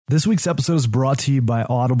This week's episode is brought to you by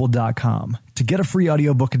Audible.com. To get a free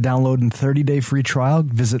audiobook download and 30-day free trial,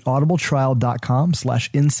 visit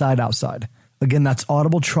audibletrial.com/insideoutside. Again, that's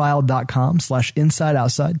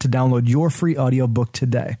audibletrial.com/insideoutside to download your free audiobook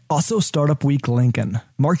today. Also, Startup Week Lincoln.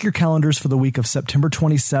 Mark your calendars for the week of September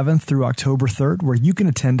 27th through October 3rd, where you can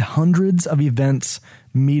attend hundreds of events,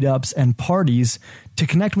 meetups, and parties to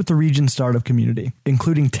connect with the region's startup community,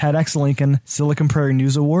 including TEDx Lincoln, Silicon Prairie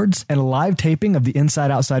News Awards, and a live taping of the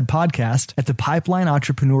Inside Outside podcast at the Pipeline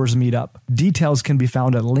Entrepreneurs Meetup. Details can be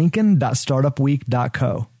found at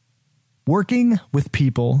lincoln.startupweek.co. Working with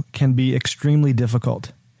people can be extremely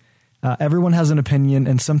difficult. Everyone has an opinion,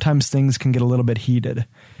 and sometimes things can get a little bit heated.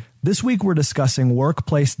 This week, we're discussing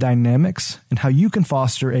workplace dynamics and how you can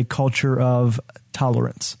foster a culture of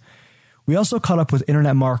tolerance. We also caught up with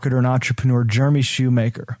internet marketer and entrepreneur Jeremy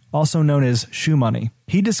Shoemaker, also known as Shoe Money.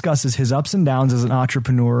 He discusses his ups and downs as an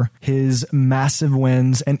entrepreneur, his massive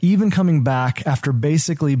wins, and even coming back after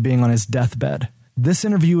basically being on his deathbed. This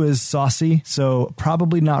interview is saucy, so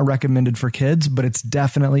probably not recommended for kids, but it's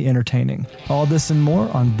definitely entertaining. All this and more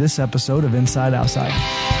on this episode of Inside Outside.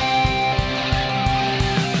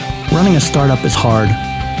 Running a startup is hard.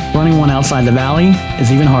 Running one outside the valley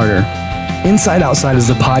is even harder. Inside Outside is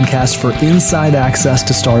a podcast for inside access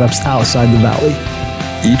to startups outside the valley.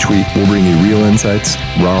 Each week, we'll bring you real insights,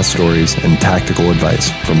 raw stories, and tactical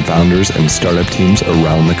advice from founders and startup teams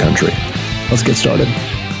around the country. Let's get started.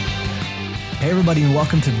 Hey everybody, and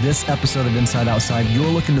welcome to this episode of Inside Outside. You're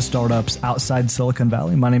looking to startups outside Silicon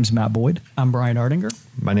Valley. My name's Matt Boyd. I'm Brian Ardinger.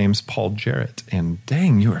 My name's Paul Jarrett, and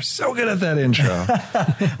dang, you are so good at that intro.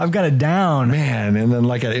 I've got it down. Man, and then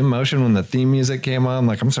like at InMotion when the theme music came on,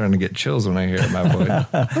 like I'm starting to get chills when I hear it, Matt Boyd.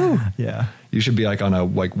 Yeah. You should be like on a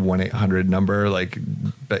like 1-800 number, like,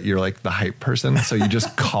 but you're like the hype person, so you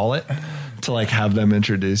just call it to like have them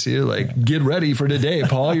introduce you, like, get ready for today,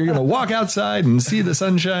 Paul. You're going to walk outside and see the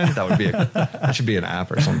sunshine. That should be an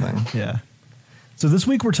app or something. Yeah. So this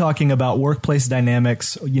week we're talking about workplace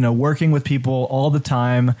dynamics. You know, working with people all the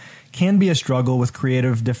time can be a struggle with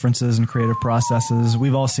creative differences and creative processes.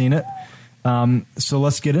 We've all seen it. So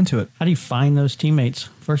let's get into it. How do you find those teammates,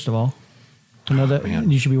 first of all, to know that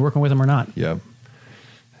you should be working with them or not? Yep.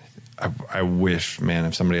 I wish, man,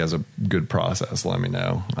 if somebody has a good process, let me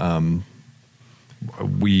know.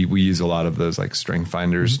 We use a lot of those like strength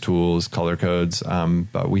finders tools, color codes,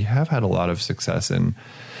 but we have had a lot of success in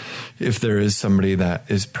if there is somebody that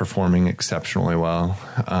is performing exceptionally well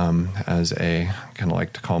as a kind of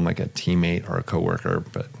like to call them like a teammate or a coworker,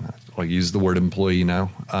 but I'll use the word employee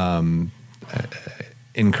now.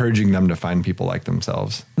 Encouraging them to find people like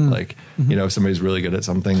themselves. Like, you know, if somebody's really good at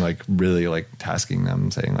something, like really like tasking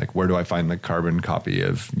them, saying like, where do I find the carbon copy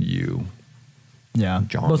of you? Yeah.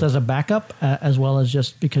 John. Both as a backup as well as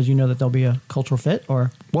just because you know that there'll be a cultural fit,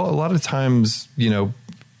 or? Well, a lot of times, you know,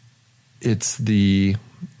 it's the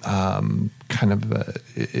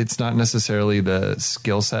it's not necessarily the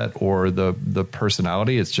skill set or the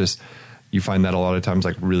personality. It's just, you find that a lot of times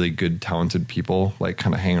like really good, talented people like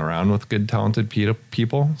kind of hang around with good, talented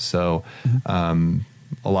people. So a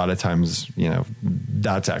lot of times, you know,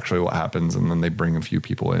 that's actually what happens. And then they bring a few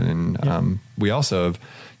people in. And we also have,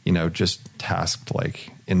 you know, just tasked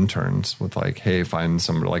like interns with like, hey, find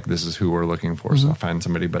somebody, like this is who we're looking for. So find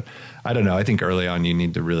somebody. But I don't know. I think early on you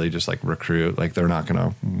need to really just like recruit. Like they're not going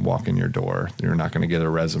to walk in your door. You're not going to get a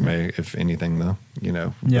resume. If anything, the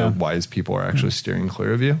wise people are actually steering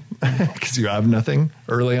clear of you because you have nothing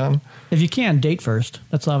early on. If you can, date first.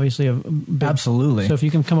 That's obviously a big, absolutely. So if you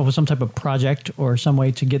can come up with some type of project or some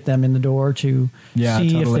way to get them in the door to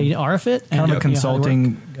see if they are a fit, kind of a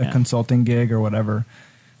consulting gig or whatever.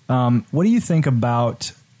 What do you think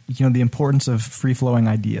about, you know, the importance of free-flowing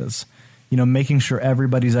ideas? You know, making sure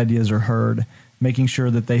everybody's ideas are heard, making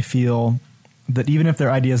sure that they feel that even if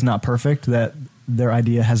their idea is not perfect, that their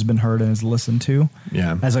idea has been heard and is listened to.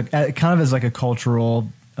 Yeah, as a kind of as like a cultural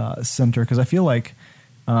center, because I feel like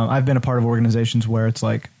I've been a part of organizations where it's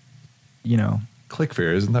like, you know, click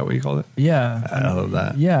fear, isn't that what you call it? Yeah, I love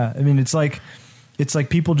that. Yeah, I mean, it's like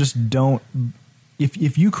people just don't.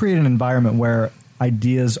 If you create an environment where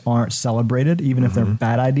ideas aren't celebrated, even if they're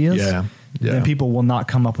bad ideas, then people will not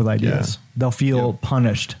come up with ideas. They'll feel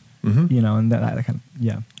punished, you know, and that kind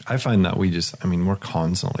of, I find that we're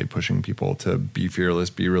constantly pushing people to be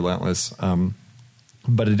fearless, be relentless.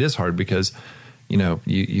 But it is hard because, you know,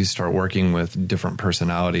 you start working with different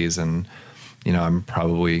personalities, and, you know, I'm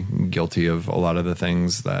probably guilty of a lot of the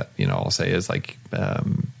things that, you know, I'll say is like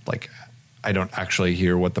I don't actually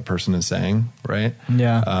hear what the person is saying, right?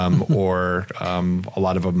 Yeah. Or a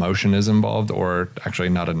lot of emotion is involved, or actually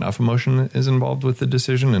not enough emotion is involved with the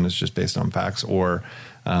decision, and it's just based on facts. Or,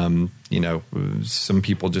 some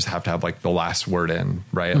people just have to have like the last word in,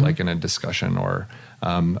 right? Like in a discussion. Or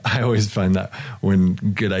I always find that when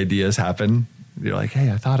good ideas happen, you're like,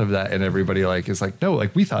 hey, I thought of that. And everybody like is like, no,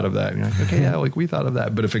 like we thought of that. And you're like, okay, yeah, like we thought of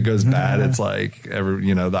that. But if it goes bad, it's like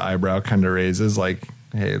the eyebrow kind of raises like,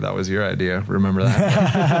 hey, that was your idea. Remember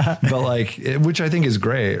that? But like, which I think is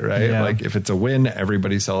great, right? Yeah. Like if it's a win,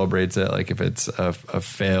 everybody celebrates it. Like if it's a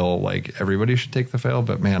fail, like everybody should take the fail.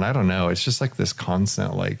 But man, I don't know. It's just like this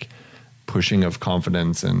constant like pushing of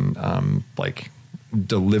confidence and like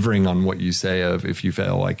delivering on what you say of if you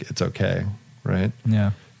fail, like it's okay, right?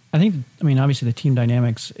 Yeah. I mean, obviously the team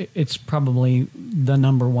dynamics, it's probably the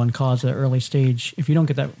number one cause at the early stage. If you don't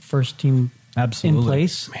get that first team in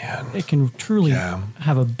place, it can truly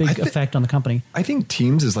have a big effect on the company. I think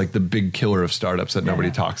teams is like the big killer of startups that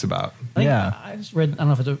nobody talks about. I just read, I don't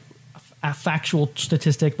know if it's a factual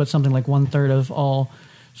statistic, but something like 1/3 of all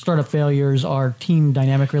startup failures are team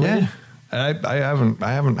dynamic related. Yeah. I haven't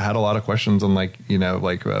had a lot of questions on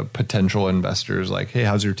potential investors, like, hey,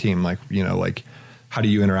 how's your team? Like, how do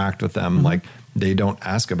you interact with them? Mm-hmm. Like, they don't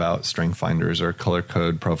ask about strength finders or color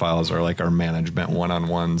code profiles or like our management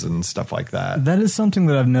one-on-ones and stuff like that. That is something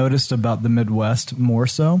that I've noticed about the Midwest more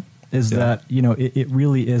so is that, it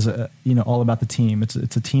really is all about the team. It's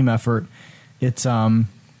a team effort. It's,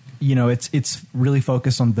 it's really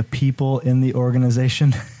focused on the people in the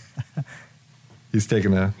organization. He's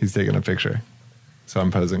taking a picture. So I'm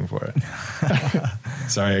posing for it.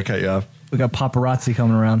 Sorry, I cut you off. We got paparazzi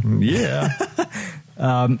coming around. Yeah.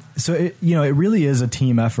 So it really is a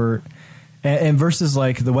team effort, and versus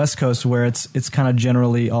like the West Coast where it's kind of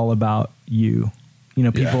generally all about you.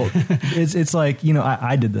 People. It's like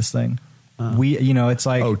I did this thing. It's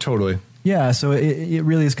like oh totally. Yeah, so it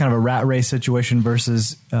really is kind of a rat race situation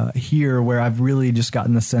versus here where I've really just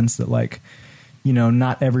gotten the sense that like.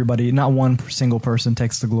 Not everybody, not one single person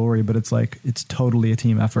takes the glory, but it's like, it's totally a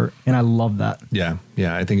team effort. And I love that. Yeah.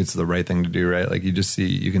 Yeah. I think it's the right thing to do, right? Like you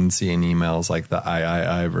can see in emails, like the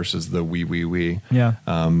I versus the we. Yeah.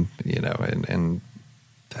 And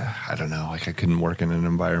I don't know, like I couldn't work in an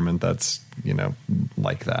environment that's,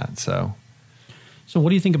 like that. So what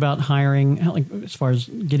do you think about hiring, like as far as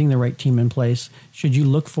getting the right team in place? Should you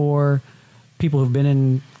look for people who've been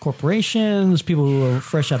in corporations, people who are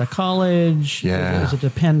fresh out of college? Yeah. Does it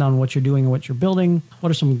depend on what you're doing and what you're building?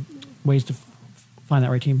 What are some ways to find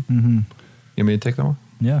that right team? Mm-hmm. You want me to take that one?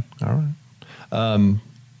 Yeah. All right.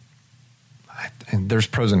 And there's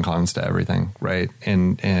pros and cons to everything, right?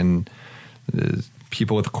 And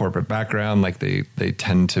people with a corporate background, like they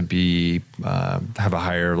tend to be have a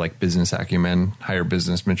higher like business acumen, higher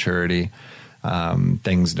business maturity.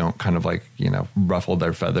 Things don't kind of like, ruffle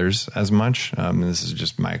their feathers as much. This is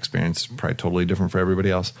just my experience, probably totally different for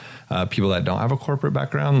everybody else. People that don't have a corporate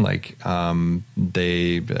background, like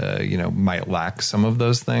they, might lack some of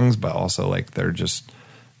those things, but also like they're just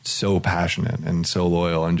so passionate and so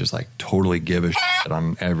loyal and just like totally give a shit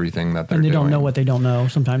on everything that they're doing. And they don't know what they don't know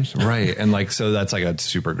sometimes. Right. And like, so that's like a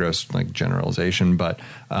super gross like generalization, but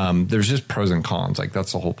there's just pros and cons. Like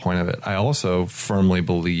that's the whole point of it. I also firmly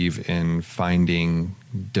believe in finding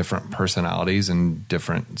different personalities and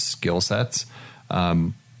different skill sets.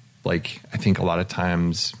 Like I think a lot of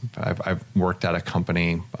times I've worked at a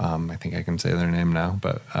company, I think I can say their name now,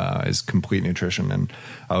 but is Complete Nutrition. And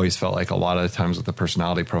I always felt like a lot of the times with the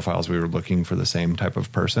personality profiles, we were looking for the same type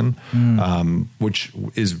of person, which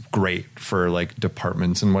is great for like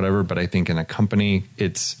departments and whatever. But I think in a company,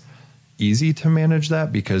 it's easy to manage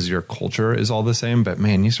that because your culture is all the same. But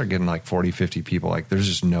man, you start getting like 40, 50 people, like there's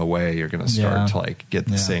just no way you're going to start to like get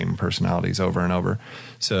the same personalities over and over.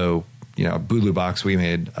 So Boodloo Box, we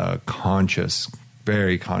made a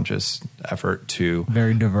very conscious effort to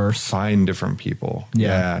very diverse find different people.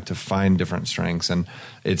 To find different strengths. And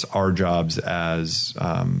it's our jobs as,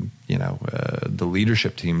 the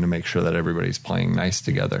leadership team to make sure that everybody's playing nice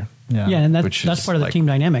together. Yeah. And that's part of the team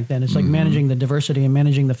dynamic then. It's like managing the diversity and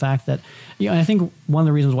managing the fact that, I think one of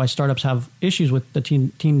the reasons why startups have issues with the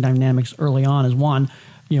team dynamics early on is one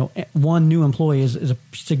new employee is a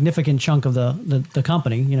significant chunk of the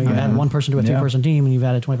company. You add one person to a 3-person team and you've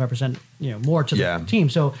added 25%, more to the team.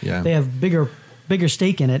 So they have bigger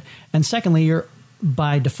stake in it. And secondly, you're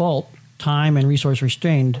by default time and resource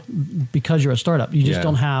restrained because you're a startup. You just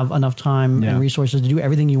don't have enough time and resources to do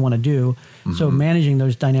everything you want to do. Mm-hmm. So managing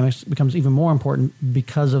those dynamics becomes even more important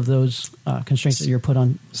because of those constraints that you're put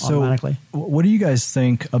on automatically. What do you guys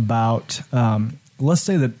think about, let's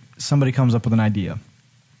say that somebody comes up with an idea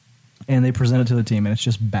and they present it to the team, and it's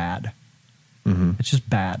just bad. Mm-hmm. It's just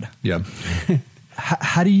bad. Yeah.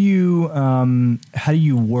 How do you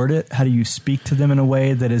word it? How do you speak to them in a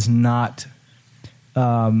way that is not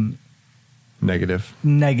negative?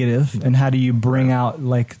 And how do you bring out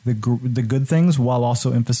like the good things while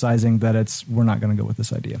also emphasizing that we're not going to go with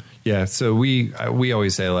this idea? Yeah. So we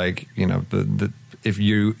always say, like, you know,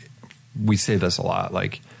 we say this a lot,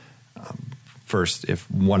 like, first, if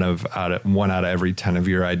one out of every 10 of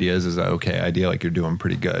your ideas is an okay idea, like, you're doing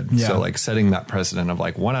pretty good. Yeah. So like setting that precedent of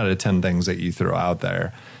like 1 out of 10 things that you throw out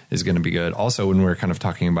there is going to be good. Also, when we're kind of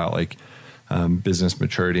talking about like business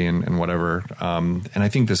maturity and whatever, and I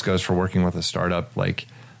think this goes for working with a startup, like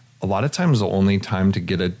a lot of times the only time to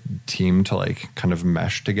get a team to like kind of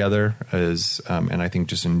mesh together is, and I think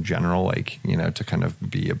just in general, like, you know, to kind of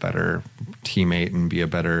be a better teammate and be a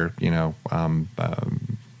better, you know,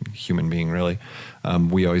 human being, really.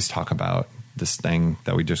 We always talk about this thing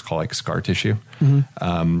that we just call like scar tissue.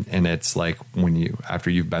 Mm-hmm. And it's like after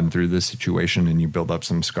you've been through this situation and you build up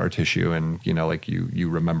some scar tissue and, you know, like you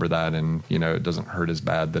remember that and, you know, it doesn't hurt as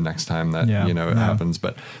bad the next time that, you know, it happens.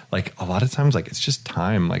 But like a lot of times, like, it's just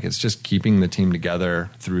time, like it's just keeping the team together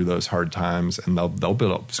through those hard times, and they'll build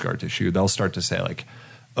up scar tissue. They'll start to say like,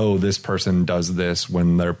 oh, this person does this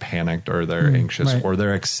when they're panicked or they're anxious or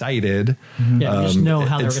they're excited. Mm-hmm. Yeah, just know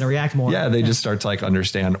how they're going to react more. Yeah, they just start to like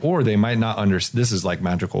understand, or they might not understand. This is like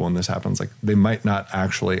magical when this happens. Like they might not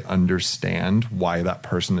actually understand why that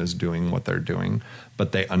person is doing what they're doing,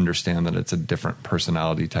 but they understand that it's a different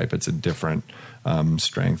personality type. It's a different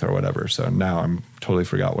strength or whatever. So now I'm totally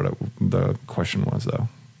forgot what the question was, though.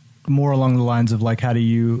 More along the lines of like, how do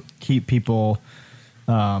you keep people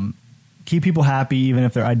happy even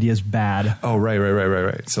if their idea is bad? Oh,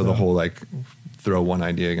 right. So the whole like throw one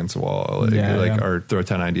idea against the wall, or throw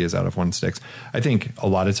 10 ideas out if one sticks. I think a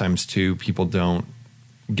lot of times too, people don't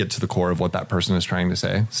get to the core of what that person is trying to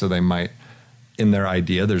say. So they might, in their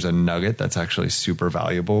idea, there's a nugget that's actually super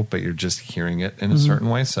valuable, but you're just hearing it in a certain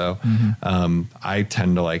way. So I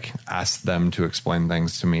tend to like ask them to explain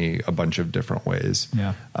things to me a bunch of different ways.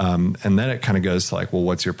 Yeah. And then it kind of goes to like, well,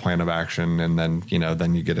 what's your plan of action? And then, you know,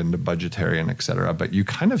 then you get into budgetary and et cetera. But you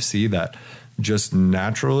kind of see that just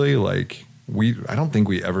naturally, like I don't think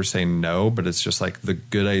we ever say no, but it's just like the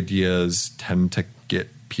good ideas tend to get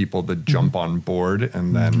people to jump on board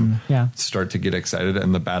and then start to get excited,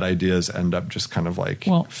 and the bad ideas end up just kind of like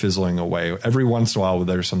fizzling away. Every once in a while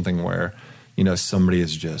there's something where, you know, somebody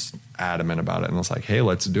is just adamant about it and it's like, hey,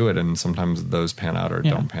 let's do it, and sometimes those pan out or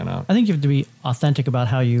don't pan out. I think you have to be authentic about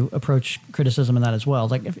how you approach criticism in that as well.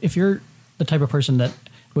 Like if you're the type of person that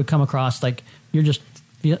would come across like you're just,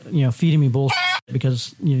 you know, feeding me bullshit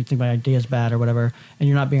because you think my idea is bad or whatever, and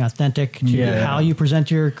you're not being authentic to how you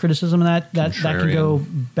present your criticism, and that can go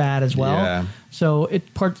bad as well. Yeah. So it's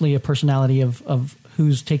partly a personality of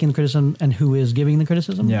who's taking the criticism and who is giving the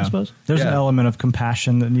criticism, I suppose. There's an element of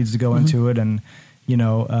compassion that needs to go into it, and, you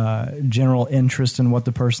know, general interest in what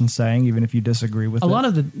the person's saying, even if you disagree with it. A lot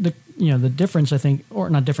of the difference, I think, or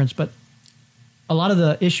not difference, but a lot of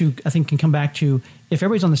the issue, I think, can come back to if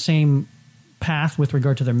everybody's on the same path with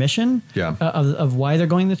regard to their mission of why they're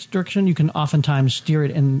going this direction, you can oftentimes steer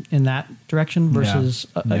it in that direction versus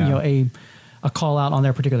you know, a call out on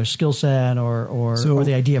their particular skill set or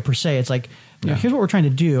the idea per se. It's like, you know, here's what we're trying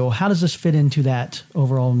to do. How does this fit into that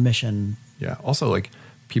overall mission? Yeah. Also, like,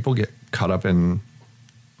 people get caught up in,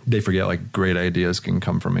 they forget like great ideas can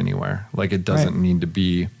come from anywhere. Like it doesn't need to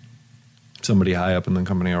be somebody high up in the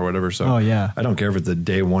company or whatever. So I don't care if it's a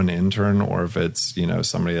day one intern or if it's, you know,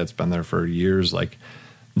 somebody that's been there for years. Like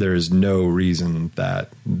there's no reason that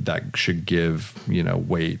should give, you know,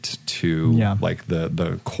 weight to like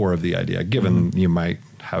the core of the idea, given you might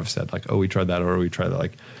have said like, oh, we tried that, or we tried that,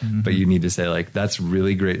 like, but you need to say like, that's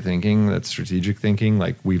really great thinking. That's strategic thinking.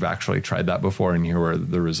 Like we've actually tried that before and here were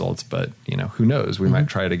the results, but you know, who knows, we might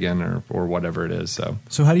try it again or whatever it is.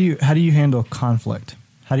 So how do you handle conflict?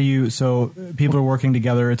 So people are working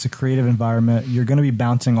together. It's a creative environment. You're going to be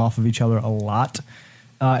bouncing off of each other a lot.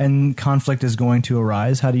 And conflict is going to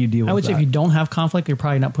arise. How do you deal with that? I would say if you don't have conflict, you're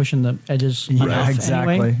probably not pushing the edges enough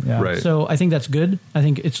exactly. Anyway. Yeah. Right. So I think that's good. I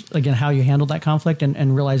think it's, again, how you handle that conflict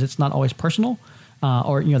and realize it's not always personal.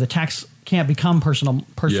 Or, you know, the tax can't become personal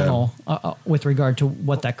with regard to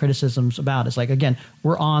what that criticism's about. It's like, again,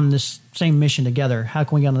 we're on this same mission together. How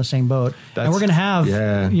can we get on the same boat? And we're going to have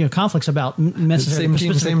you know, conflicts about necessarily the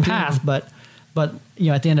specific path, but you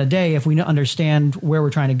know, at the end of the day, if we understand where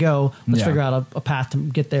we're trying to go, let's figure out a path to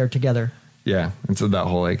get there together. Yeah. And so that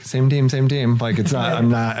whole like same team. Like it's not, I'm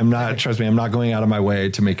not, trust me, I'm not going out of my way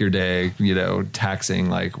to make your day, taxing.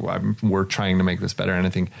 Like we're trying to make this better. And I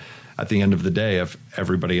think at the end of the day, if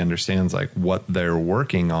everybody understands like what they're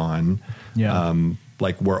working on,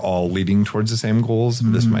 like we're all leading towards the same goals.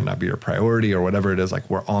 This might not be your priority or whatever it is. Like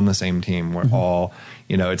we're on the same team. We're all,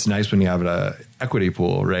 it's nice when you have an equity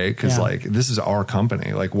pool, right? Because like this is our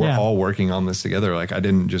company. Like we're all working on this together. Like I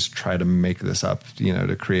didn't just try to make this up,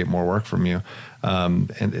 to create more work from you.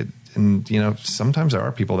 And sometimes there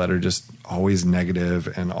are people that are just always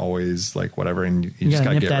negative and always like whatever, and you just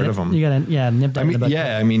got to get rid of them. You got to nip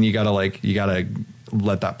that. You got to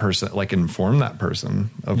let that person like inform that person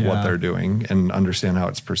of what they're doing and understand how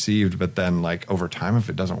it's perceived. But then like over time, if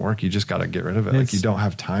it doesn't work, you just got to get rid of it. Like you don't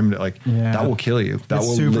have time to that will kill you. That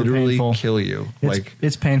will literally kill you.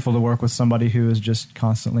 It's painful to work with somebody who is just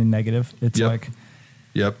constantly negative. It's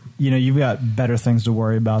you've got better things to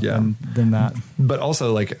worry about than that. But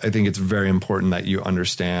also like, I think it's very important that you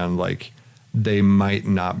understand, like they might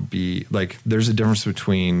not be like, there's a difference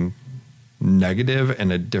between negative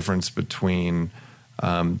and a difference between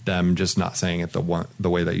them just not saying it the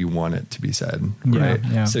way that you want it to be said, right?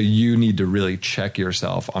 Yeah. So you need to really check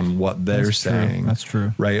yourself on what they're saying. That's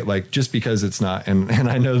true. Right? Like just because it's not, and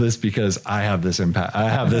I know this because I have this impact, I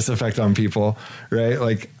have this effect on people, right?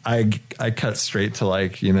 Like I cut straight to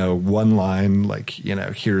like, one line, like,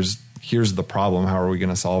 here's the problem. How are we going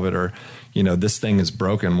to solve it? Or, this thing is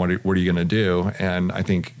broken. What are you going to do? And I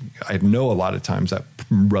think I know a lot of times that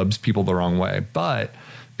rubs people the wrong way, but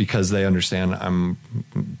because they understand I'm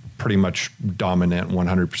pretty much dominant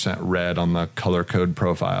 100% red on the color code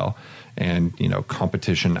profile and,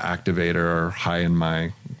 competition activator are high in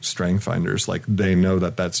my strength finders. Like they know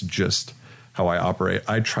that that's just how I operate.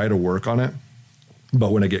 I try to work on it,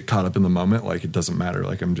 but when I get caught up in the moment, like it doesn't matter.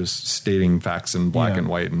 Like I'm just stating facts in black and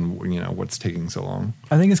white and what's taking so long.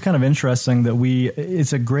 I think it's kind of interesting that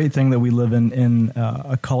it's a great thing that we live in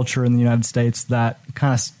a culture in the United States that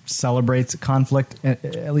kind of celebrates conflict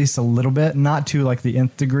at least a little bit, not to like the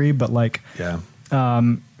nth degree, but like,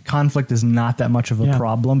 conflict is not that much of a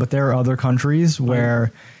problem, but there are other countries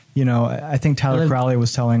where, I think Tyler Crowley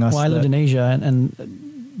was telling us. Well, I lived in Asia and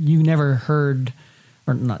you never heard,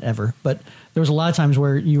 or not ever, but there was a lot of times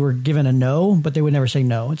where you were given a no, but they would never say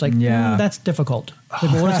no. It's like, that's difficult.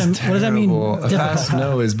 Like, what does that mean? A fast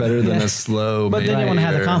no is better than a slow. But they didn't want to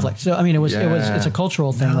have the conflict. So I mean, it's a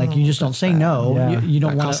cultural thing. Like you just don't say no. Yeah. You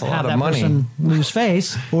don't want to have that person lose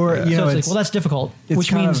face. Or so it's like, well, that's difficult,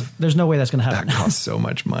 which means there's no way that's going to happen. That costs so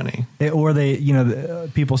much money. Or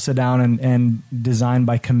people sit down and design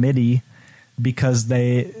by committee because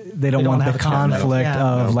they don't want the conflict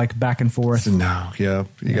of like back and forth. No, you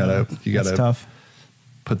gotta tough.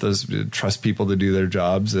 Put those, trust people to do their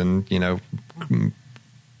jobs and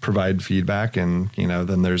provide feedback, and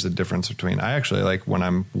then there's a difference between, I actually like when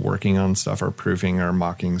I'm working on stuff or proofing or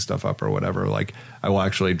mocking stuff up or whatever, like I will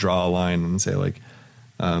actually draw a line and say like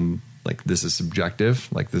this is subjective,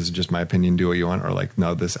 like this is just my opinion, do what you want, or like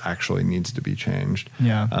no, this actually needs to be changed.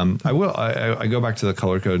 I go back to the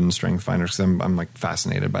color code and strength finders because I'm like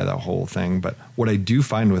fascinated by that whole thing. But what I do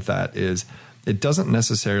find with that is it doesn't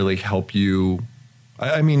necessarily help you.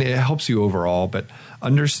 I mean, it helps you overall, but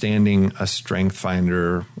understanding a strength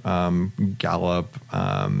finder, Gallup,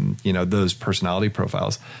 those personality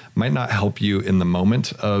profiles might not help you in the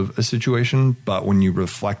moment of a situation, but when you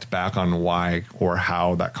reflect back on why or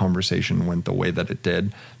how that conversation went the way that it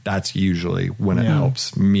did, that's usually when it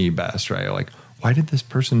helps me best, right? Like, why did this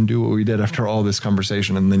person do what we did after all this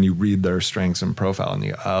conversation? And then you read their strengths and profile and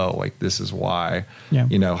you go, oh, like this is why,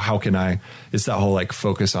 how can it's that whole like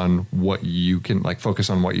focus on what you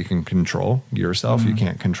can control yourself. You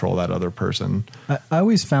can't control that other person. I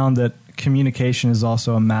always found that communication is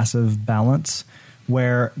also a massive balance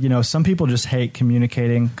where, some people just hate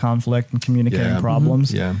communicating conflict and communicating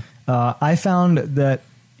problems. I found that,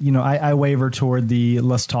 I waver toward the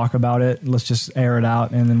let's talk about it. Let's just air it out.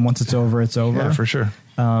 And then once it's over, it's over. Yeah, for sure.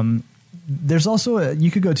 There's also, you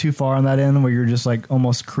could go too far on that end where you're just like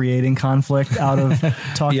almost creating conflict out of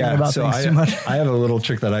talking about things too much. I have a little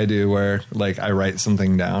trick that I do where like I write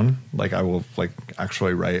something down. Like I will like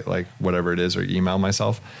actually write like whatever it is or email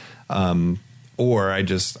myself. Or I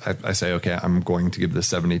say, okay, I'm going to give this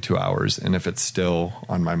 72 hours. And if it's still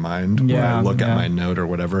on my mind, when I look at my note or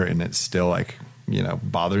whatever, and it's still like,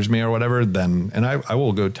 bothers me or whatever, then, and I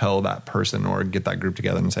will go tell that person or get that group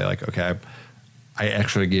together and say like, okay, I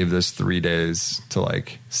actually gave this 3 days to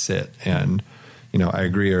like sit and, I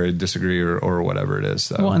agree or disagree or whatever it is.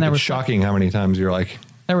 So it's shocking how many times you're like,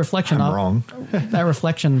 that reflection. I'm wrong. That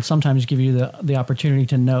reflection sometimes give you the opportunity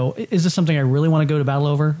to know, is this something I really want to go to battle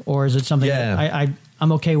over, or is it something that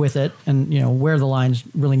I'm okay with it, and where the lines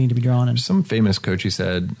really need to be drawn. And some famous coach, he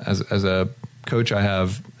said, as a coach, I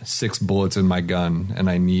have 6 bullets in my gun, and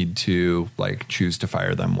I need to choose to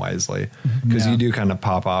fire them wisely, because you do kind of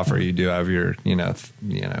pop off, or you do have your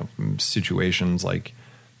situations it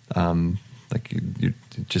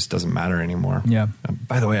just doesn't matter anymore. Yeah.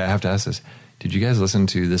 By the way, I have to ask this. Did you guys listen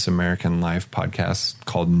to This American Life podcast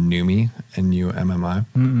called NUMMI, N-U-M-M-I?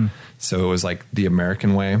 Mm-mm. So it was the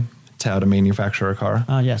American way to how to manufacture a car.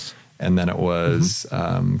 Yes. And then it was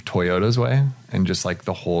Toyota's way, and just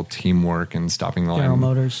the whole teamwork and stopping the line. General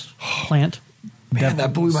Motors plant. Man,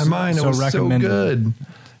 that blew my mind. It was so good.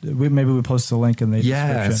 Maybe we post the link in the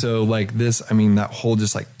description. So that whole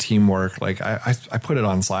just teamwork, I put it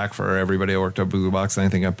on Slack for everybody I worked at Blue Box, and I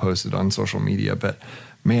think I posted on social media, but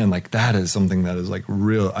man, that is something that is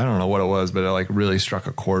real. I don't know what it was, but it really struck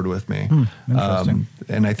a chord with me. Interesting.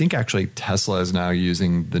 And I think actually Tesla is now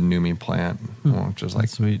using the NUMMI plant, which is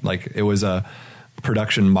sweet. It was a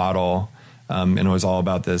production model. And it was all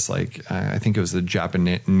about this, I think it was the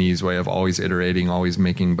Japanese way of always iterating, always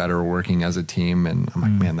making better, working as a team. And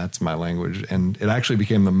I'm man, that's my language. And it actually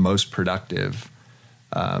became the most productive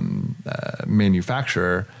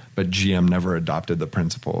manufacturer, but GM never adopted the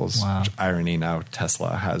principles. Wow. Which irony, now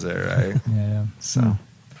Tesla has it, right? Yeah. So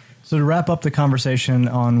to wrap up the conversation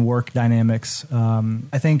on work dynamics,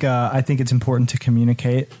 I think it's important to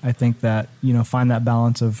communicate. I think that find that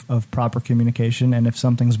balance of proper communication, and if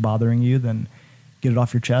something's bothering you, then get it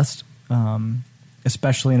off your chest,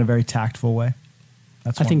 especially in a very tactful way.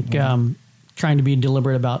 I think trying to be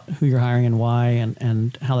deliberate about who you're hiring and why,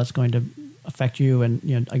 and how that's going to affect you,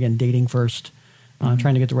 and again, dating first,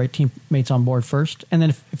 trying to get the right teammates on board first, and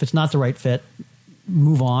then if it's not the right fit,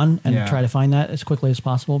 move on and try to find that as quickly as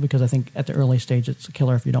possible, because I think at the early stage it's a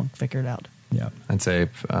killer if you don't figure it out. Yeah, I'd say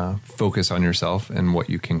focus on yourself and what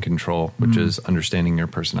you can control, which is understanding your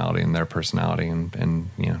personality and their personality, and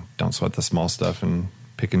don't sweat the small stuff, and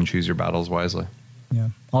pick and choose your battles wisely. Yeah.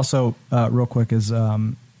 Also, real quick is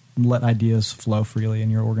let ideas flow freely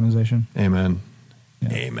in your organization. Amen.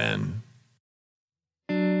 Yeah. Amen.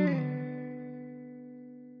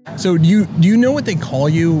 So do you know what they call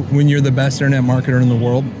you when you're the best internet marketer in the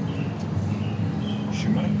world? Shoe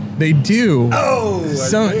money? They do. Oh,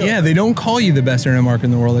 they don't call you the best internet marketer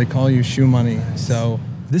in the world. They call you Shoe Money. So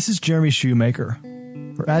this is Jeremy Shoemaker,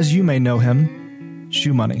 or as you may know him,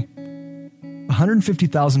 Shoe Money.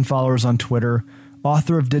 150,000 followers on Twitter,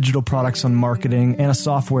 author of digital products on marketing, and a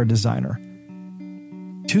software designer.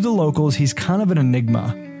 To the locals, he's kind of an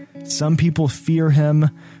enigma. Some people fear him.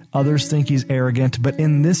 Others think he's arrogant, but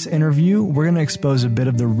in this interview, we're going to expose a bit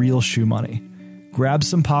of the real Shoe Money. Grab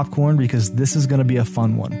some popcorn, because this is going to be a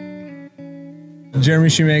fun one. Jeremy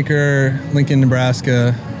Shoemaker, Lincoln,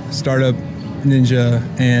 Nebraska, startup ninja,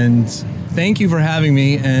 and thank you for having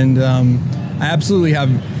me. And I'm a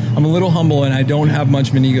little humble, and I don't have much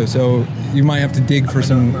of an ego, so you might have to dig for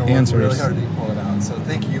some answers. Really hard to pull it out. So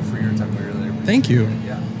thank you for your time. We really appreciate it. Thank you.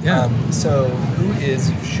 Yeah. So who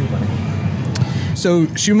is Shoe Money? So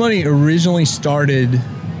Shoe Money originally started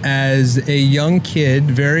as a young kid,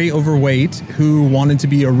 very overweight, who wanted to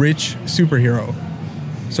be a rich superhero.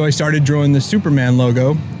 So I started drawing the Superman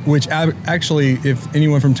logo, which actually, if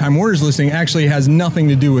anyone from Time Warner is listening, actually has nothing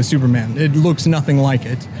to do with Superman. It looks nothing like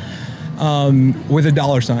it, with a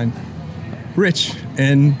 $. Rich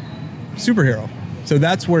and superhero. So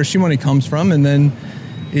that's where Shoe Money comes from. And then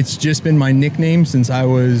it's just been my nickname since I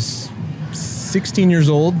was 16 years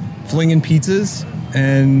old, flinging pizzas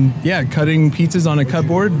and cutting pizzas on a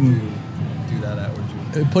cutboard. And Do that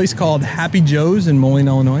at a place called Happy Joe's in Moline,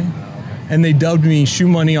 Illinois. And they dubbed me Shoe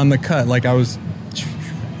Money on the cut, like I was,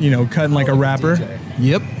 cutting like a rapper. DJ.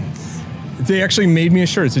 Yep. They actually made me a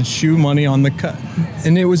shirt. It said Shoe Money on the cut.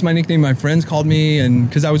 And it was my nickname. My friends called me, and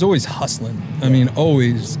because I was always hustling. I mean,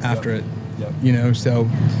 always after it. Yep. So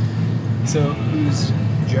who's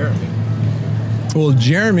Jeremy? Well,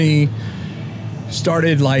 Jeremy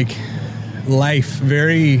started life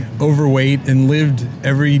very overweight and lived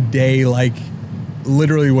every day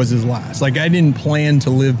literally was his last. I didn't plan to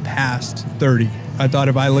live past 30. I thought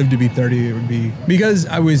if I lived to be 30, it would be because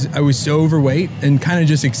I was so overweight and kind of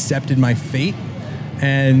just accepted my fate.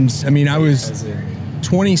 And I mean, I was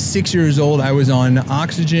 26 years old. I was on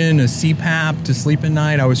oxygen, a CPAP to sleep at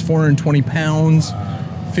night. I was 420 pounds,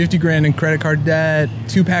 50 grand in credit card debt,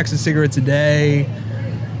 2 packs of cigarettes a day.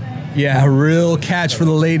 Yeah, a real catch for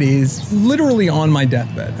the ladies. Literally on my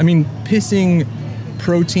deathbed. I mean, pissing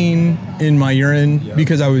protein in my urine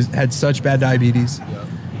because I had such bad diabetes.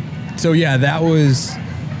 So yeah, that was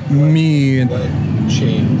me. And what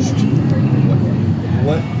changed?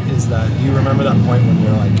 What is that? Do you remember that point when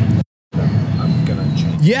you're like, I'm gonna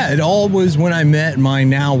change? Yeah, it all was when I met my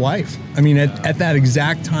now wife. I mean, at that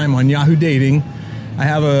exact time on Yahoo Dating, I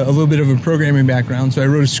have a little bit of a programming background, so I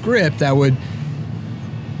wrote a script that would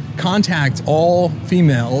contact all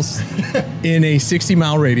females in a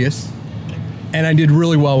 60-mile radius. And I did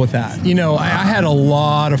really well with that. You know, I had a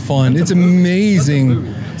lot of fun. It's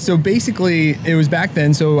amazing. So basically, it was back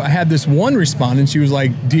then. So I had this one respondent. She was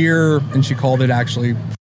like, "Dear," and she called it actually.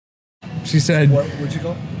 She said, What'd you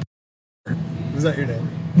call? Was that your name?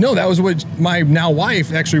 No, that was what my now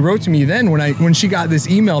wife actually wrote to me then when she got this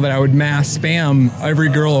email that I would mass spam every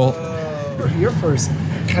girl. Your first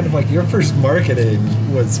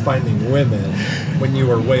marketing was finding women when you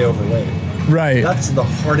were way overweight. Right. That's the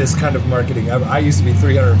hardest kind of marketing. I used to be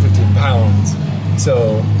 315 pounds,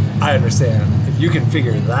 so I understand. If you can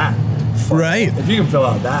figure that funnel, right. If you can fill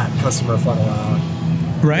out that customer funnel out,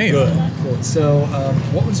 right. Good. Cool. So,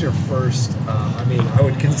 what was your first? I mean, I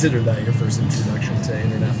would consider that your first introduction to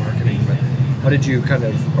internet marketing. But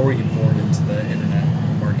how were you born into the internet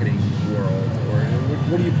marketing world, or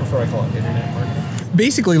what do you prefer? I call it internet marketing.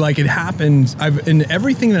 Basically, like, it happened. In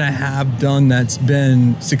everything that I have done that's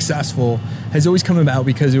been successful has always come about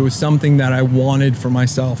because it was something that I wanted for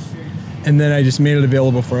myself, and then I just made it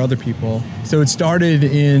available for other people. So it started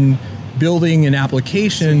in building an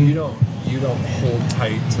application. So you don't hold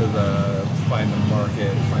tight to the find the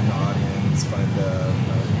market, find the audience,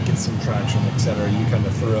 get some traction, etc. You kind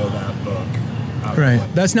of throw that book out. Right.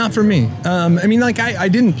 That's not for me. I mean, like, I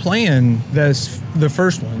didn't plan the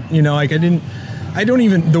first one. You know, like, I don't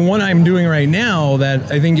even, the one I'm doing right now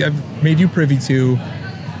that I think I've made you privy to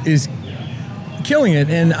is killing it.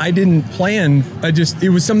 And I didn't plan. It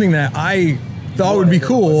was something that I thought would be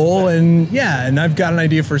cool. And I've got an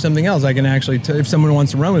idea for something else. I can actually, if someone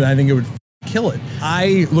wants to run with it, I think it would kill it.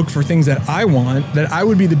 I look for things that I want, that I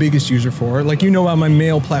would be the biggest user for. Like, you know about my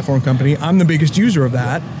mail platform company, I'm the biggest user of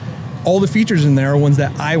that. All the features in there are ones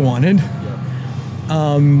that I wanted.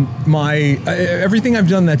 Everything I've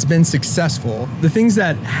done that's been successful, the things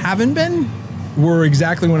that haven't been were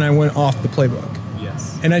exactly when I went off the playbook.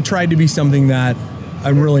 Yes. And I tried to be something that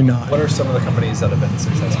I'm really not. What are some of the companies that have been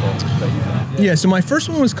successful that you've done? Yeah, so my first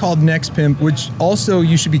one was called NextPimp, which also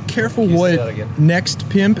you should be careful what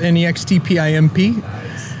NextPimp, NEXTPIMP,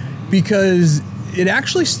 Nice. because it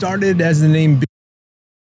actually started as the name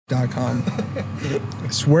 .com. I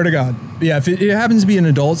swear to God. Yeah, if it happens to be an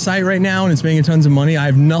adult site right now and it's making tons of money, I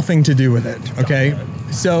have nothing to do with it, okay?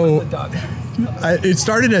 So it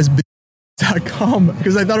started as .com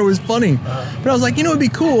because I thought it was funny. But I was like, it'd be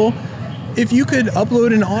cool if you could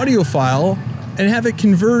upload an audio file and have it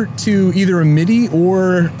convert to either a MIDI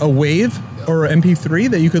or a WAV or MP3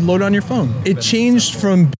 that you could load on your phone. It changed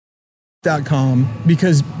from .com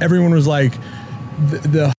because everyone was like,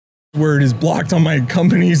 the word is blocked on my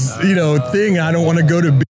company's, thing. I don't want to go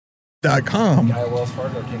to .com. Guy at Wells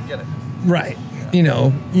Fargo can't get it. Right.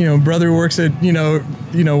 Brother works at,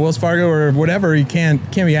 Wells Fargo or whatever. He can't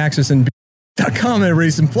be accessing .com and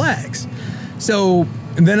raise some flags. So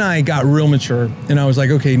then I got real mature and I was like,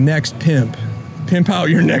 okay, next pimp out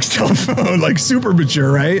your next telephone, like super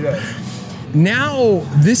mature, right? Yes. Now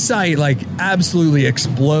this site like absolutely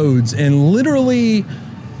explodes. And literally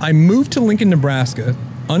I moved to Lincoln, Nebraska,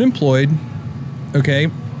 unemployed. Okay.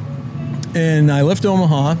 And I left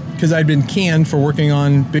Omaha because I'd been canned for working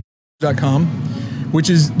on big.com, which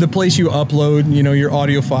is the place you upload, your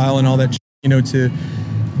audio file and all that, to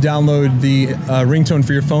download the ringtone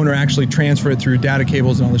for your phone or actually transfer it through data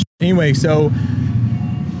cables and all this. Anyway, so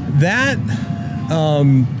that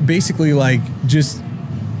basically like just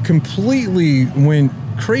completely went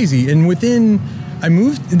crazy. And I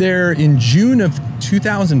moved there in June of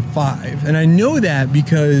 2005. And I know that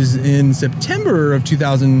because in September of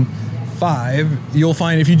 2005, you'll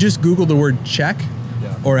find if you just Google the word check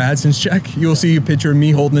or AdSense check, you'll see a picture of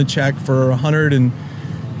me holding a check for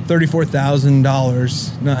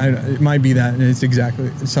 $134,000. No, it might be that. It's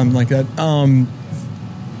exactly something like that.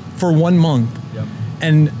 For 1 month. Yep.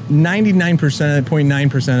 And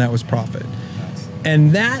 99.9% of that was profit. Nice.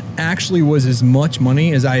 And that actually was as much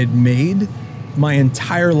money as I had made my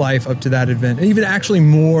entire life up to that event. And even actually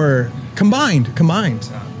more combined.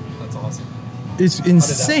 Yeah, that's awesome. It's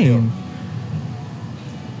insane.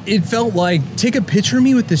 It felt like, take a picture of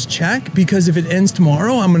me with this check because if it ends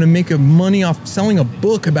tomorrow, I'm going to make money off selling a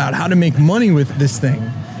book about how to make money with this thing.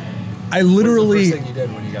 I literally... What's the first thing you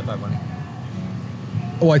did when you got that money?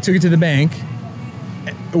 I took it to the bank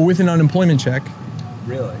with an unemployment check.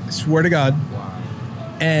 Really? I swear to God. Wow.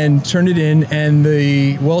 And turned it in, and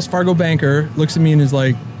the Wells Fargo banker looks at me and is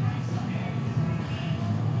like,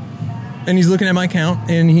 and he's looking at my account,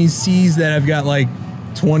 and he sees that I've got like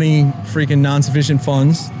 20 freaking non-sufficient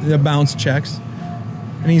funds, the bounce checks.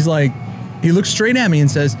 And he's like, he looks straight at me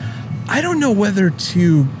and says, I don't know whether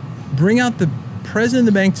to bring out the president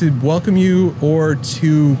of the bank to welcome you or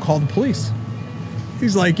to call the police.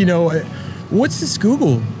 He's like, what's this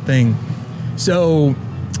Google thing? So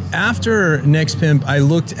after NextPimp, I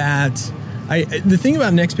looked at, the thing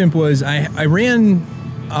about NextPimp was I ran,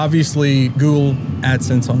 obviously, Google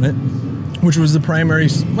AdSense on it, which was the primary,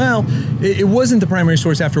 it wasn't the primary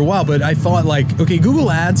source after a while, but I thought like, okay, Google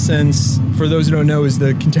AdSense, for those who don't know, is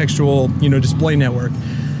the contextual, display network.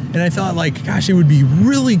 And I thought like, gosh, it would be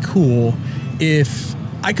really cool if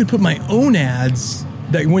I could put my own ads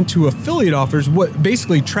that went to affiliate offers, what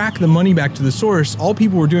basically track the money back to the source. All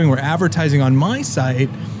people were doing were advertising on my site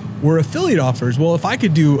were affiliate offers. Well, if I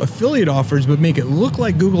could do affiliate offers, but make it look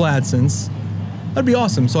like Google AdSense, that'd be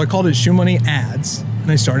awesome. So I called it Shoe Money Ads,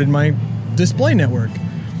 and I started my display network.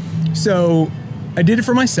 So I did it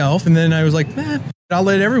for myself, and then I was like, I'll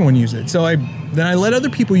let everyone use it. So I let other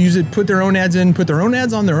people use it, put their own ads in, put their own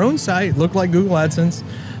ads on their own site, look like Google AdSense.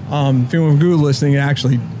 If anyone from Google listening,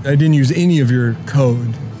 actually, I didn't use any of your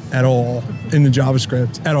code at all in the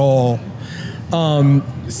JavaScript at all.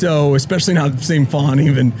 So especially not the same font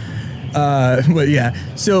even. But yeah,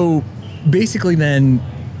 so basically then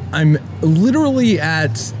I'm literally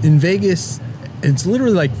in Vegas. It's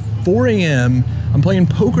literally like 4 a.m. I'm playing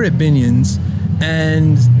poker at Binion's,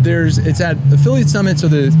 and it's at Affiliate Summit. So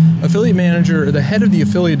the affiliate manager, or the head of the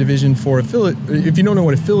affiliate division for affiliate, if you don't know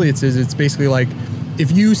what affiliates is, it's basically like, if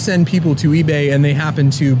you send people to eBay and they happen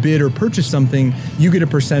to bid or purchase something, you get a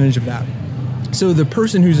percentage of that. So the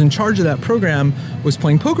person who's in charge of that program was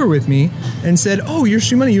playing poker with me and said, oh, you're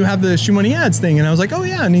Shoe Money, you have the Shoe Money ads thing. And I was like, oh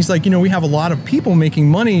yeah. And he's like, we have a lot of people making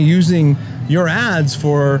money using your ads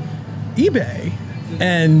for eBay,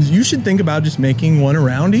 and you should think about just making one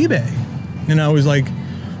around eBay. And I was like,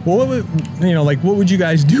 well, what would you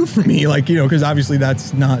guys do for me? Because obviously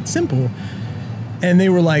that's not simple. And they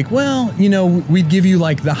were like, well, we'd give you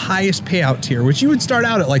like the highest payout tier, which you would start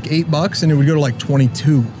out at like $8 and it would go to like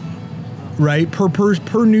 22, right?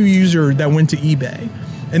 Per new user that went to eBay.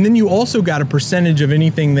 And then you also got a percentage of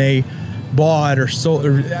anything they bought or sold,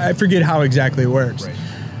 or I forget how exactly it works. Right.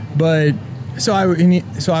 But so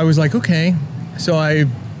I was like, okay. So I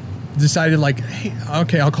decided like, hey,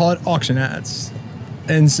 okay, I'll call it Auction Ads.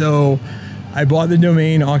 And so I bought the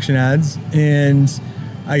domain Auction Ads, and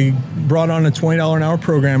I brought on a $20 an hour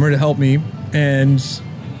programmer to help me, and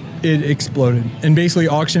it exploded. And basically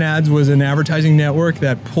Auction Ads was an advertising network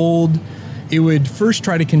that it would first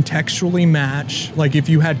try to contextually match, like if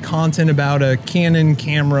you had content about a Canon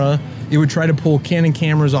camera, it would try to pull Canon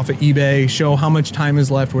cameras off of eBay, show how much time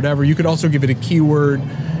is left, whatever. You could also give it a keyword,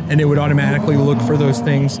 and it would automatically look for those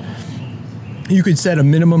things. You could set a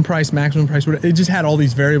minimum price, maximum price. It just had all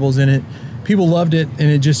these variables in it. People loved it, and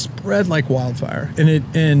it just spread like wildfire. And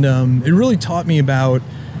it really taught me about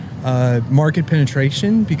market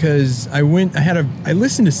penetration, because I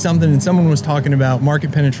listened to something, and someone was talking about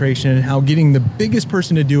market penetration and how getting the biggest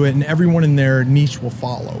person to do it, and everyone in their niche will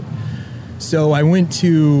follow. So I went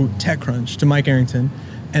to TechCrunch, to Mike Arrington,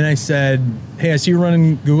 and I said, hey, I see you're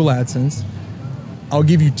running Google AdSense. I'll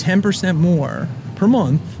give you 10% more per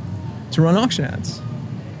month to run Auction Ads.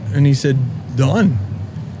 And he said, done.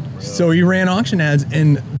 So he ran Auction Ads,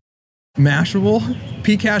 and Mashable,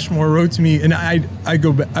 P. Cashmore wrote to me, and I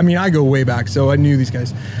go way back, so I knew these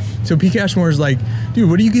guys. So P. Cashmore's like, dude,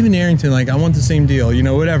 what are you giving Arrington? Like, I want the same deal,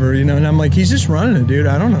 whatever, and I'm like, he's just running it, dude.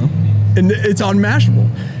 I don't know. And it's on Mashable.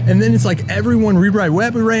 And then it's like everyone, Read Write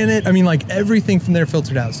Web ran it. Like everything from there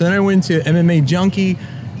filtered out. So then I went to MMA Junkie,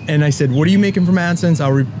 and I said, what are you making from AdSense?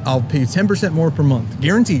 I'll pay you 10% more per month,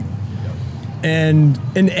 guaranteed. And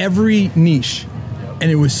in every niche.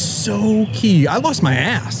 And it was so key. I lost my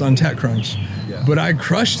ass on TechCrunch, but I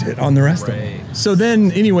crushed it on the rest of it. So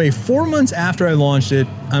then, anyway, 4 months after I launched it,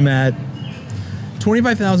 I'm at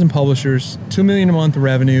 25,000 publishers, $2 million a month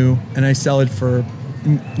revenue, and I sell it for,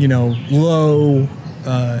 low,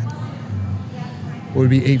 what would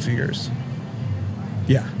be 8 figures?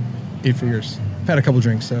 Yeah, 8 figures. I've had a couple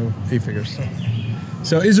drinks, so 8 figures.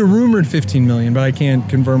 So it's a rumored 15 million, but I can't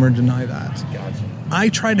confirm or deny that. Gotcha. I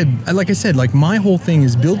try to, like I said, like my whole thing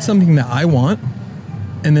is build something that I want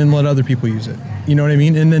and then let other people use it. You know what I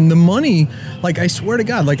mean? And then the money, like I swear to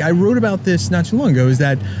God, like I wrote about this not too long ago, is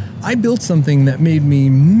that I built something that made me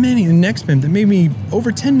NextPimp, that made me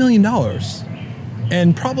over $10 million.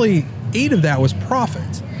 And probably 8 of that was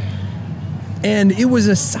profit. And it was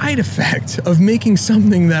a side effect of making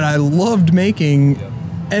something that I loved making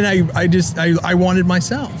And I wanted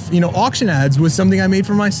myself. Auction ads was something I made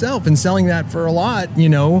for myself, and selling that for a lot,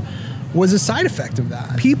 was a side effect of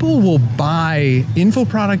that. People will buy info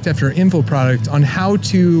product after info product on how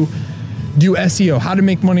to do SEO, how to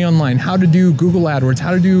make money online, how to do Google AdWords,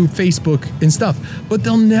 how to do Facebook and stuff. But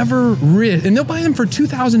they'll never and they'll buy them for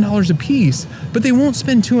 $2,000 a piece, but they won't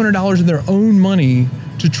spend $200 of their own money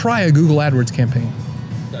to try a Google AdWords campaign.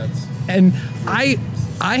 And I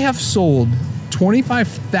have sold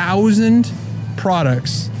 25,000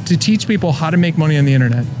 products to teach people how to make money on the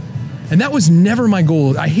internet. And that was never my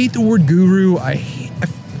goal. I hate the word guru. I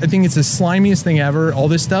think it's the slimiest thing ever, all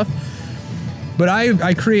this stuff. But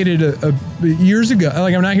I created a years ago,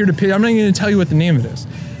 like I'm not here to pitch, I'm not going to tell you what the name of it is,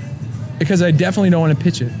 because I definitely don't want to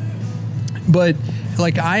pitch it. But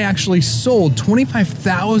like I actually sold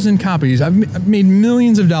 25,000 copies. I've made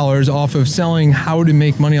millions of dollars off of selling how to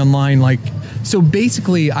make money online. So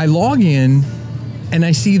basically I log in and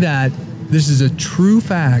I see that this is a true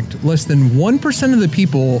fact. Less than 1% of the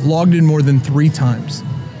people logged in more than 3 times.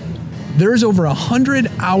 There's over 100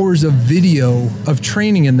 hours of video of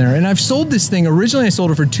training in there. And I've sold this thing. Originally I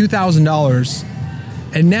sold it for $2,000.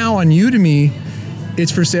 And now on Udemy,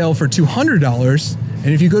 it's for sale for $200.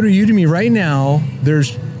 And if you go to Udemy right now,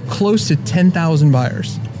 there's close to 10,000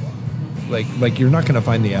 buyers. Like you're not going to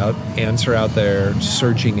find the answer out there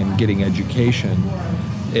searching and getting education.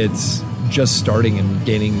 It's just starting and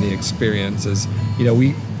gaining the experiences.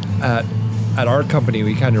 We at our company,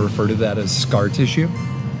 we kind of refer to that as scar tissue,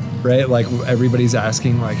 right? Like everybody's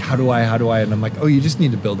asking like, how do I? And I'm like, oh, you just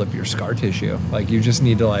need to build up your scar tissue. Like you just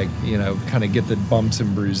need to kind of get the bumps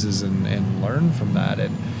and bruises and learn from that.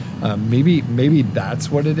 And maybe that's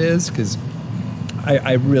what it is, because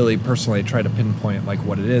I really personally try to pinpoint like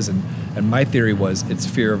what it is. And my theory was it's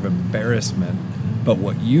fear of embarrassment. But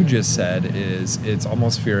what you just said is it's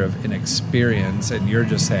almost fear of inexperience, and you're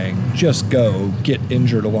just saying, just go, get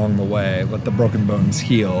injured along the way, let the broken bones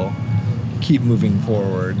heal, keep moving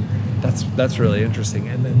forward. That's really interesting.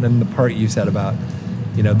 And then the part you said about,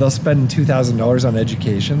 they'll spend $2,000 on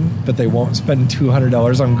education, but they won't spend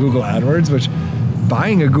 $200 on Google AdWords, which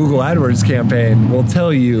buying a Google AdWords campaign will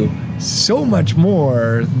tell you so much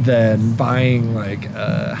more than buying like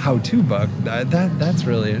a how-to book. That's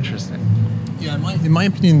really interesting. Yeah, in my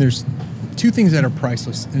opinion, there's 2 things that are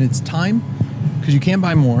priceless, and it's time, because you can't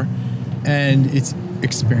buy more, and it's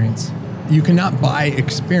experience. You cannot buy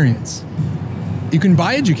experience. You can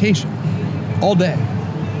buy education all day.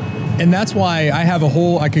 And that's why I have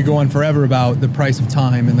I could go on forever about the price of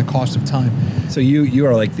time and the cost of time. So you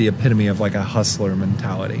are like the epitome of like a hustler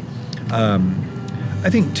mentality. I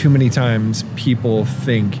think too many times people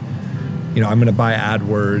think, I'm going to buy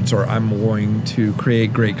AdWords, or I'm going to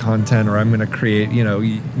create great content, or I'm going to create,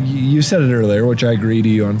 you said it earlier, which I agree to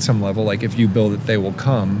you on some level, like if you build it, they will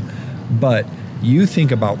come. But you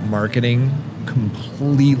think about marketing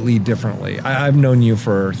completely differently. I've known you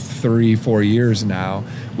for 3-4 years now.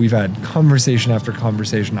 We've had conversation after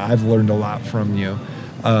conversation. I've learned a lot from you.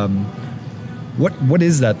 What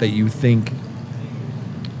is that you think,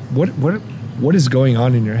 what is going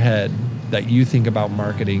on in your head that you think about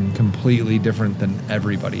marketing completely different than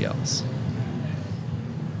everybody else?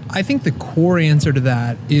 I think the core answer to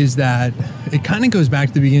that is that it kind of goes back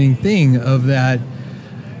to the beginning thing of that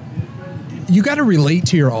you got to relate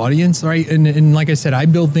to your audience, right? And like I said, I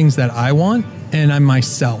build things that I want, and I'm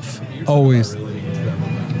myself, always. Relating to them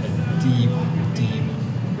on like a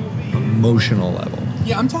deep emotional level.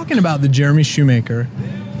 Yeah, I'm talking about the Jeremy Shoemaker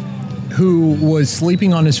who was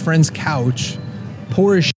sleeping on his friend's couch,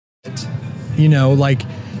 poor as shit.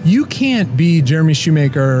 You can't be Jeremy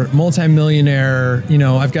Shoemaker, multimillionaire.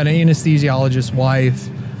 I've got an anesthesiologist wife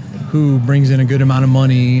who brings in a good amount of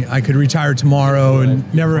money. I could retire tomorrow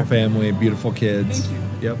and never. Family, beautiful kids.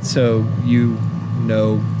 Thank you. Yep. So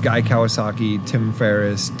Guy Kawasaki, Tim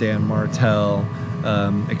Ferriss, Dan Martell,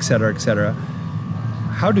 et cetera, et cetera.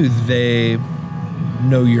 How do they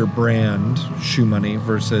know your brand, Shoe Money,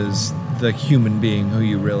 versus the human being who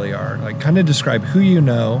you really are? Like, kind of describe who you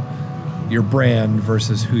know, your brand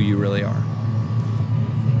versus who you really are.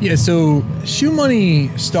 Yeah, so Shoe Money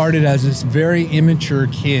started as this very immature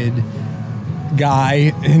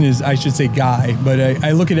guy, but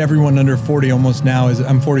I look at everyone under 40 almost now as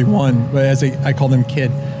I'm 41, but I call them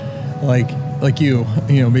kid, like you,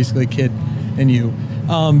 basically kid and you.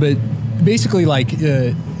 But basically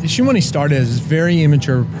Shoe Money started as this very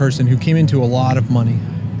immature person who came into a lot of money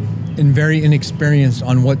and very inexperienced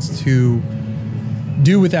on what to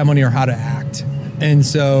do with that money or how to act. And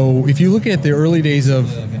so if you look at the early days of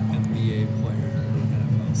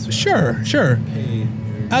Sure.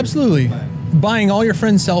 Absolutely. Buying all your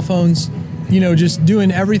friends' cell phones, just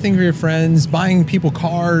doing everything for your friends, buying people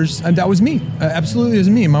cars. And that was me. Absolutely, it was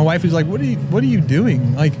me. And my wife was like, what are you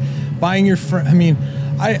doing? Like buying your friend. I mean,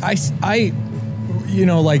 I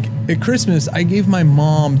like at Christmas, I gave my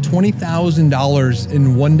mom $20,000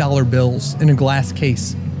 in $1 bills in a glass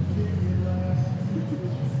case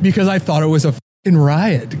because I thought it was a fucking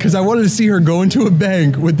riot, because I wanted to see her go into a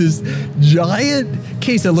bank with this giant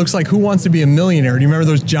case that looks like Who Wants to Be a Millionaire. Do you remember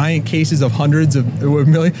those giant cases of hundreds of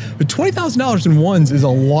million? But $20,000 in ones is a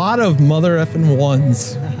lot of mother effing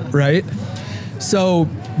ones, right? So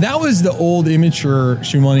that was the old immature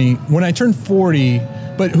shoe money. When I turned 40,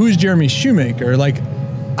 but who's Jeremy Shoemaker? Like,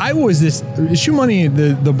 I was this Shoe Money,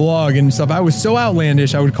 the blog and stuff. I was so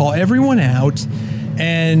outlandish. I would call everyone out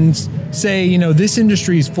and say, this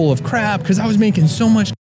industry is full of crap, because I was making so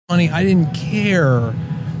much money. I didn't care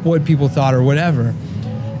what people thought or whatever.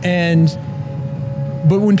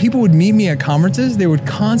 But when people would meet me at conferences, they would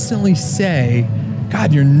constantly say,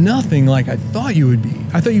 God, you're nothing like I thought you would be.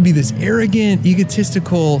 I thought you'd be this arrogant,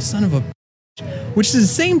 egotistical son of a bitch, which is the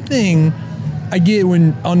same thing I get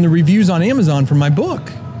when on the reviews on Amazon for my book,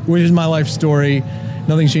 which is my life story.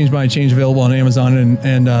 Nothing's changed by a change, available on Amazon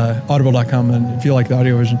and audible.com, and if you like the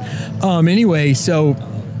audio version. Anyway, so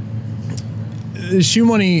the Shoe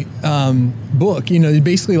Money book,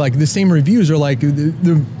 basically like the same reviews are like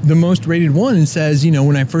the most rated one, and says,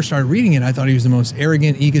 when I first started reading it, I thought he was the most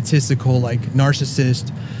arrogant, egotistical, like narcissist,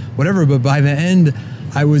 whatever. But by the end,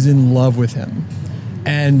 I was in love with him.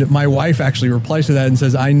 And my wife actually replies to that and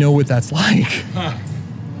says, I know what that's like.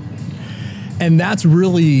 And that's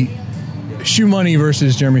really Shoe Money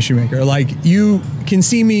versus Jeremy Shoemaker. Like, you can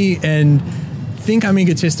see me and think I'm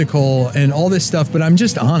egotistical and all this stuff, but I'm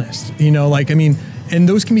just honest, and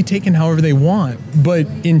those can be taken however they want. But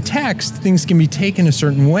in text, things can be taken a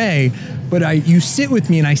certain way, but you sit with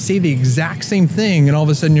me and I say the exact same thing, and all of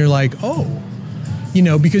a sudden you're like, oh,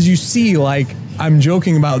 because you see, like, I'm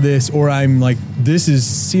joking about this, or I'm like, this is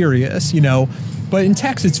serious, but in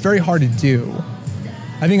text, it's very hard to do.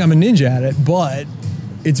 I think I'm a ninja at it, but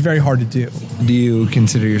it's very hard to do. Do you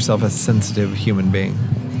consider yourself a sensitive human being?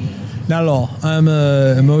 Not at all. I'm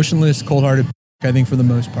a emotionless, cold-hearted, I think, for the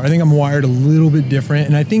most part. I think I'm wired a little bit different.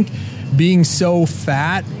 And I think being so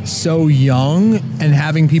fat, so young, and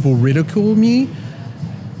having people ridicule me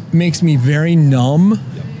makes me very numb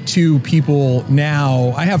to people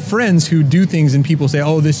now. I have friends who do things and people say,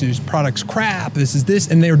 oh, this is product's crap, this is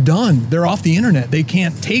this, and they're done. They're off the internet. They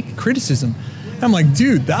can't take criticism. And I'm like,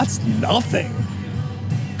 dude, that's nothing.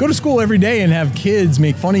 Go to school every day and have kids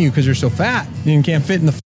make fun of you because you're so fat and can't fit in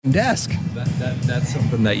the desk. That's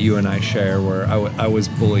something that you and I share, where I was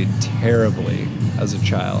bullied terribly as a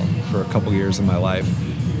child for a couple years of my life.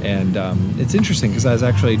 And it's interesting because I was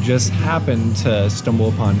actually just happened to stumble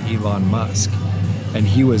upon Elon Musk, and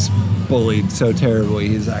he was bullied so terribly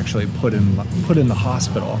he's actually put in the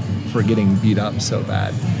hospital for getting beat up so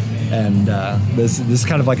bad. And this is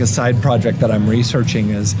kind of like a side project that I'm researching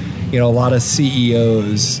is, a lot of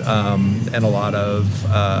CEOs and a lot of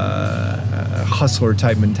hustler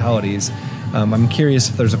type mentalities. I'm curious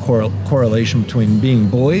if there's a correlation between being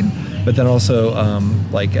bullied, but then also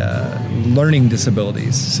learning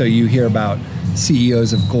disabilities. So you hear about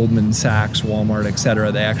CEOs of Goldman Sachs, Walmart, et cetera.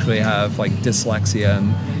 They actually have like dyslexia,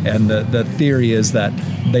 and the theory is that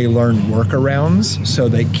they learn workarounds, so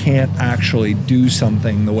they can't actually do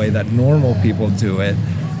something the way that normal people do it,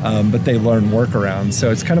 but they learn workarounds. So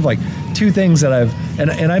it's kind of like two things that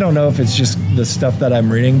and I don't know if it's just the stuff that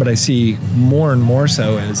I'm reading, but I see more and more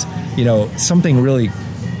so is, something really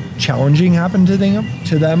challenging happened to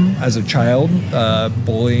them as a child,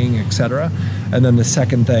 bullying, etc. And then the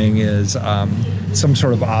second thing is some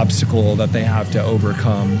sort of obstacle that they have to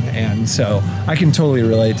overcome. And so I can totally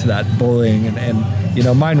relate to that bullying.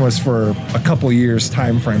 And mine was for a couple years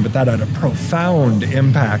time frame, but that had a profound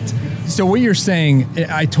impact. So what you're saying,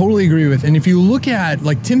 I totally agree with. And if you look at,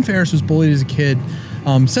 like, Tim Ferriss was bullied as a kid.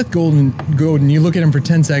 Seth Godin, you look at him for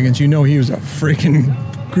 10 seconds, he was a freaking...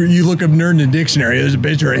 You look up nerd in the dictionary, there's a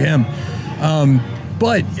picture of him.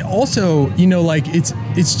 But also,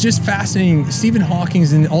 it's just fascinating. Stephen Hawking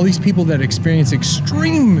and all these people that experience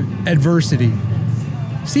extreme adversity.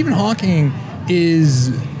 Stephen Hawking is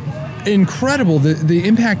incredible. The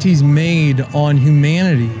impact he's made on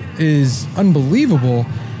humanity is unbelievable.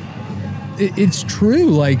 It's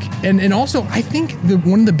true. And also, I think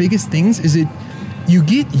one of the biggest things is you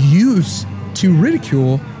get used to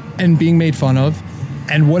ridicule and being made fun of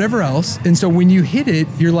and whatever else. And so when you hit it,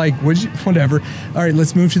 you're like, whatever. All right,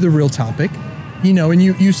 let's move to the real topic. And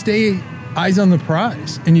you stay eyes on the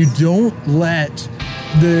prize, and you don't let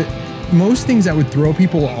most things that would throw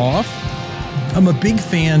people off. I'm a big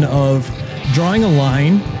fan of drawing a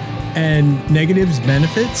line and negatives,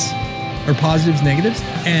 benefits, or positives, negatives,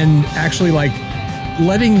 and actually like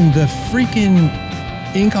letting the freaking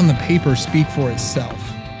ink on the paper speak for itself.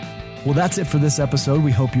 Well, that's it for this episode.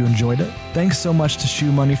 We hope you enjoyed it. Thanks so much to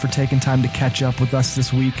Shoe Money for taking time to catch up with us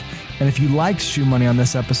this week. And if you liked Shoe Money on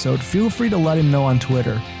this episode, feel free to let him know on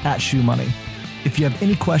Twitter @Shoe Money. If you have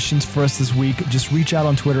any questions for us this week, just reach out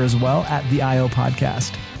on Twitter as well @the IO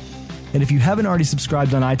Podcast. And if you haven't already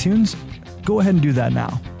subscribed on iTunes, go ahead and do that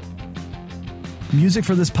now. Music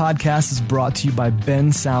for this podcast is brought to you by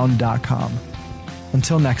bensound.com.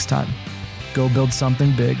 Until next time, go build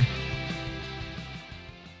something big.